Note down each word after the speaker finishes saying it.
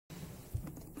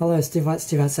Hello, Steve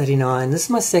Arts 89. This is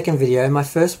my second video. My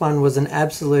first one was an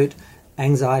absolute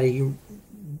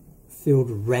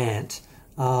anxiety-filled rant,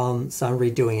 so I'm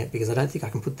redoing it because I don't think I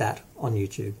can put that on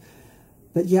YouTube.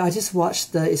 But yeah, I just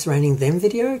watched the It's Raining Them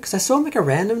video because I saw like a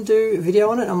random video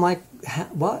on it. I'm like,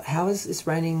 what? How is It's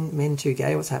Raining Men Too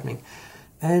Gay? What's happening?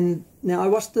 And now I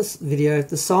watched this video.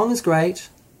 The song is great.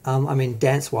 I mean,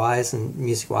 dance-wise and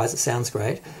music-wise, it sounds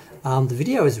great. The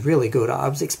video is really good. I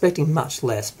was expecting much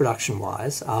less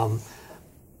production-wise,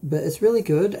 but it's really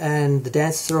good, and the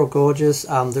dances are all gorgeous.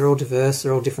 They're all diverse.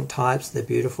 They're all different types. They're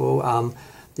beautiful.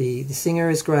 The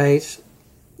singer is great.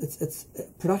 It's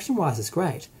production-wise, it's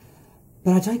great,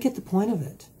 but I don't get the point of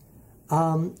it.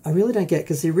 I really don't get,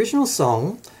 because the original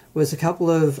song was a couple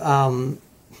of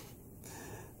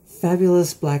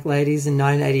fabulous black ladies in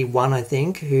 1981, I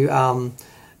think, who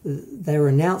they were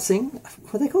announcing.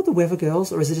 Were they called the Weather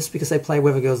Girls, or is it just because they play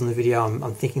Weather Girls in the video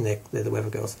I'm thinking they're the Weather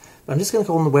Girls? But I'm just going to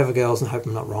call them the Weather Girls and hope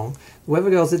I'm not wrong. The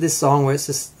Weather Girls did this song where it's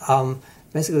just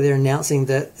basically they're announcing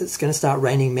that it's going to start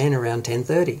raining men around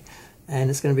 10:30,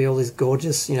 and it's going to be all these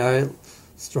gorgeous, you know,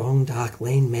 strong, dark,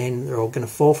 lean men. They're all going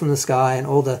to fall from the sky, and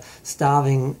all the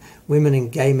starving women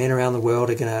and gay men around the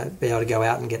world are going to be able to go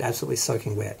out and get absolutely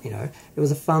soaking wet. You know, it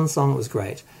was a fun song. It was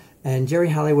great. And Jerry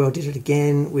Halliwell did it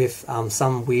again with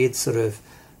some weird sort of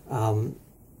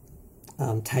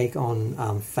take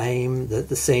on Fame,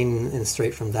 the scene in the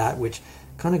street from that, which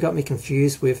kind of got me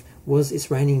confused with, was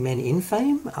It's Raining Men in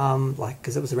Fame? Like,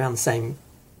 because it was around the same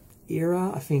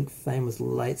era. I think Fame was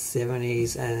late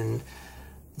 70s and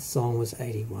the song was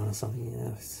 81 or something.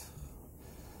 Yeah,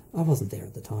 I wasn't there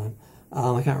at the time.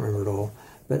 I can't remember it all.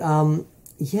 But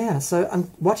yeah, so I'm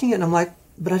watching it and I'm like,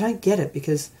 but I don't get it,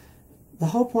 because the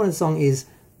whole point of the song is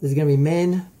there's going to be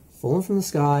men falling from the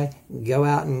sky, go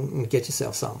out and get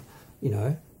yourself some, you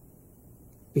know.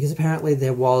 Because apparently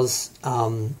there was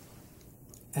a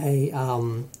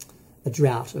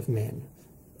drought of men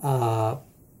for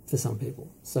some people.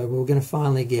 So we were going to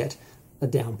finally get a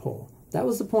downpour. That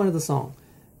was the point of the song.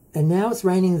 And now it's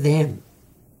raining them.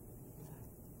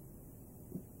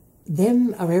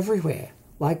 Them are everywhere.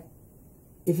 Like,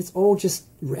 if it's all just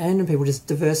random people, just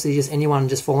diversity, just anyone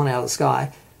just falling out of the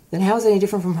sky, then how is it any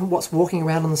different from what's walking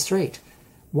around on the street?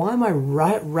 Why am I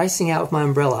racing out with my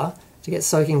umbrella to get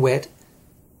soaking wet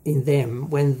in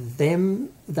them when them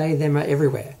are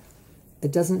everywhere?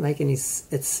 It doesn't make any.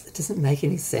 It doesn't make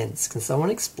any sense. Can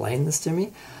someone explain this to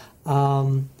me?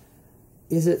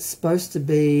 Is it supposed to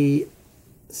be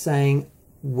saying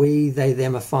we, they,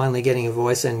 them are finally getting a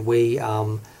voice, and we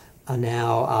are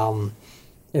now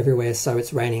everywhere, so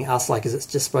it's raining us? Like, is it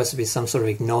just supposed to be some sort of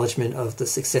acknowledgement of the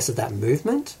success of that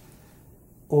movement?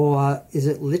 Or is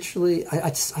it literally,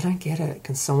 I don't get it.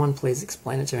 Can someone please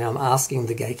explain it to me? I'm asking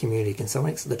the gay community. Can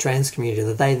someone, the trans community,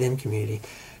 the they, them community?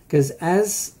 Because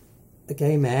as a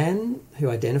gay man who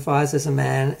identifies as a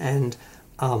man and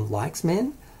likes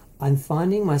men, I'm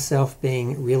finding myself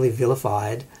being really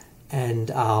vilified, and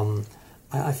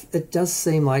it does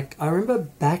seem like, I remember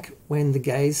back when the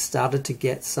gays started to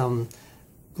get some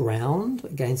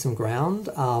gain some ground,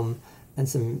 and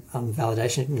some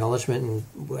validation, acknowledgement, and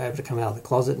were able to come out of the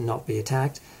closet and not be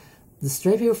attacked, the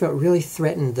straight people felt really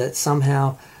threatened that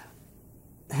somehow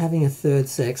having a third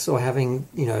sex, or having,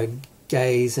 you know,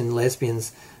 gays and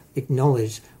lesbians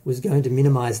acknowledged, was going to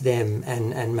minimize them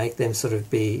and make them sort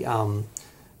of be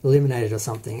eliminated or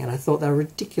something. And I thought they were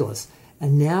ridiculous.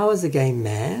 And now, as a gay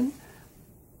man,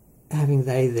 having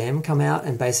they, them come out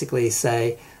and basically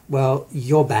say, well,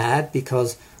 you're bad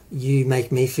because you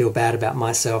make me feel bad about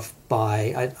myself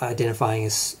by identifying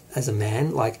as a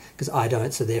man, like, because I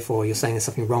don't, so therefore you're saying there's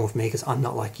something wrong with me because I'm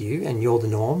not like you and you're the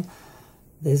norm.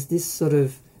 There's this sort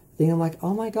of thing. I'm like,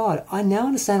 oh my God, I now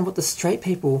understand what the straight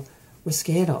people were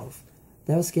scared of.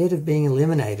 They were scared of being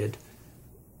eliminated.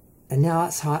 And now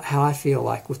that's how I feel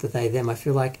like with the they, them. I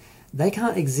feel like they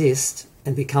can't exist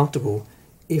and be comfortable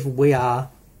if we are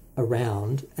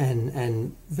around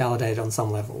and validated on some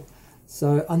level.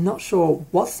 So I'm not sure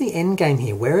what's the end game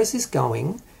here. Where is this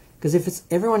going? Because if it's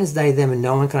everyone is they, them, and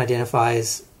no one can identify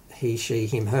as he, she,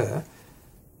 him, her,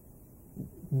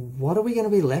 what are we going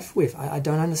to be left with? I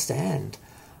don't understand.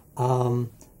 I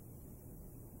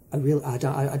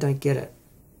don't get it.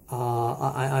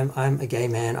 I'm a gay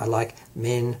man. I like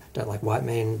men. Don't like white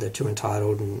men. They're too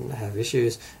entitled and have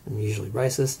issues and usually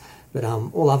racist. But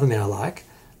all other men I like.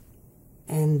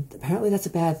 And apparently that's a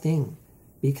bad thing,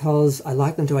 because I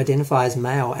like them to identify as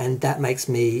male, and that makes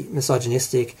me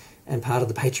misogynistic and part of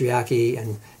the patriarchy,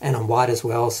 and I'm white as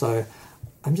well, so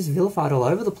I'm just vilified all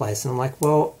over the place. And I'm like,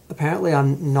 well, apparently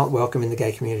I'm not welcome in the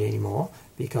gay community anymore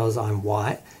because I'm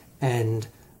white, and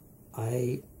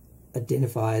I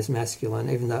identify as masculine,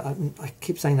 even though I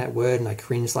keep saying that word and I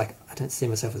cringe, like I don't see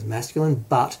myself as masculine,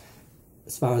 but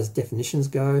as far as definitions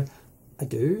go, I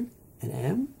do and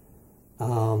am.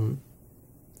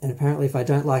 And apparently if I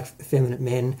don't like effeminate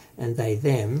men and they,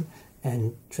 them,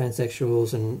 and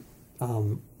transsexuals and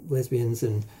lesbians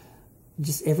and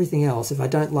just everything else, if I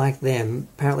don't like them,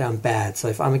 apparently I'm bad. So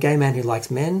if I'm a gay man who likes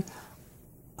men,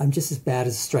 I'm just as bad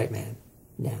as a straight man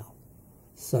now.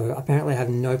 So apparently I have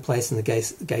no place in the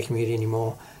gay community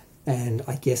anymore, and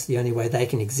I guess the only way they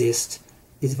can exist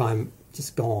is if I'm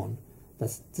just gone.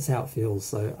 That's just how it feels.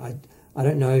 So I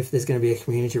don't know if there's going to be a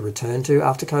community to return to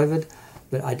after COVID,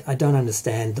 but I don't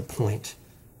understand the point.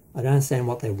 I don't understand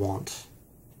what they want.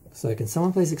 So can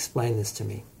someone please explain this to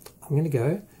me? I'm going to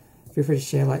go. Feel free to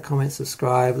share, like, comment,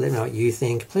 subscribe. Let me know what you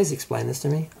think. Please explain this to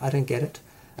me. I don't get it.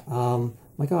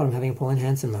 My God, I'm having a Pauline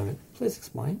Hanson moment. Please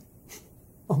explain.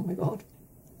 Oh my God.